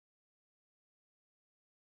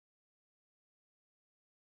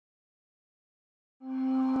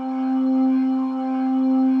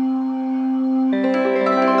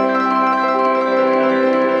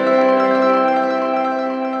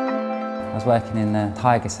was working in the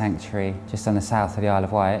tiger sanctuary just on the south of the Isle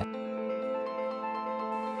of Wight,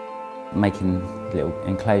 making little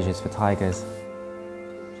enclosures for tigers.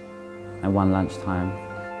 And one lunchtime,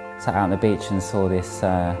 sat out on the beach and saw this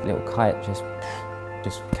little kite just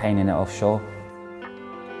caning it offshore.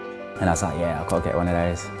 And I was like, yeah, I've got to get one of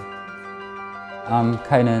those. I'm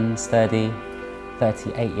Conan Sturdy,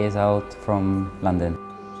 38 years old, from London,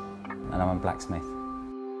 and I'm a blacksmith.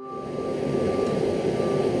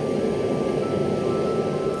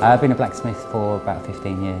 I've been a blacksmith for about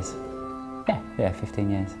 15 years. Yeah, 15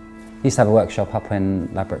 years. Used to have a workshop up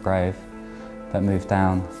in Ladbroke Grove, but moved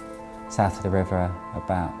down south of the river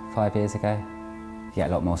about 5 years ago. You get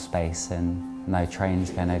a lot more space and no trains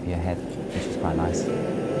going over your head, which is quite nice.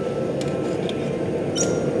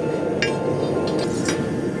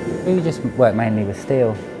 We just work mainly with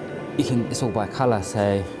steel. It's all by colour,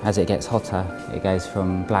 so as it gets hotter, it goes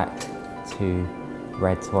from black to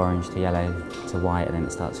red to orange to yellow to white, and then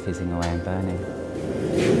it starts fizzing away and burning.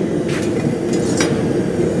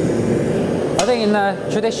 I think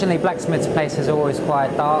traditionally blacksmiths' places are always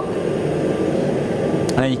quite dark,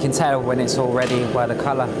 and then you can tell when it's all ready by the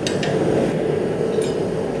colour.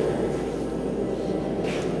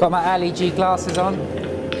 Got my LED glasses on.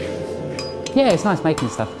 Yeah, it's nice making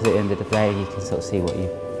stuff because at the end of the day you can sort of see what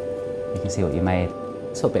you made.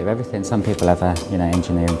 It's sort of a bit of everything. Some people have a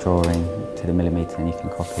engineering drawing to the millimetre and you can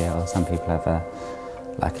copy it, or some people have a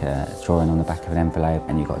drawing on the back of an envelope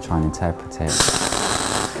and you've got to try and interpret it.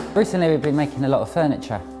 Recently we've been making a lot of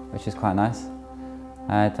furniture, which is quite nice.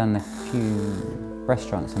 I've done a few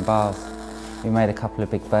restaurants and bars. We made a couple of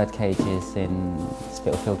big bird cages in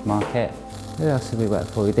Spitalfield Market. Who else did we work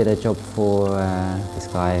for? We did a job for this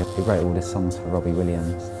guy who wrote all the songs for Robbie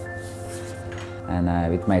Williams. And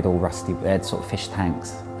we'd made all rusty, they had sort of fish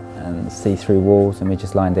tanks and see-through walls, and we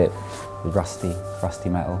just lined it with rusty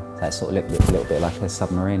metal. So it sort of looked a little bit like a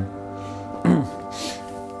submarine.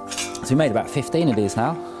 So we made about 15 of these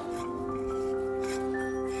now.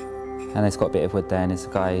 And it's got a bit of wood there, and there's a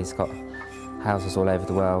guy, he's got houses all over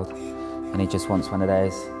the world, and he just wants one of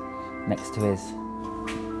those next to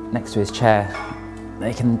his chair.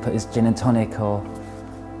 They can put his gin and tonic or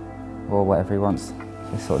whatever he wants,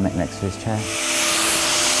 just sort of next to his chair.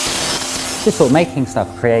 Just sort of making stuff,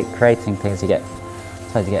 creating things. I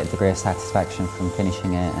suppose you get a degree of satisfaction from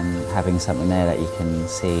finishing it and having something there that you can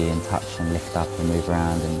see and touch and lift up and move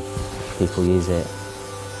around and people use it.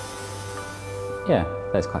 Yeah,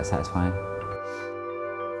 that's quite satisfying.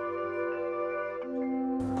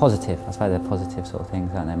 Positive, I suppose they're positive sort of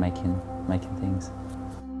things, aren't they, making things.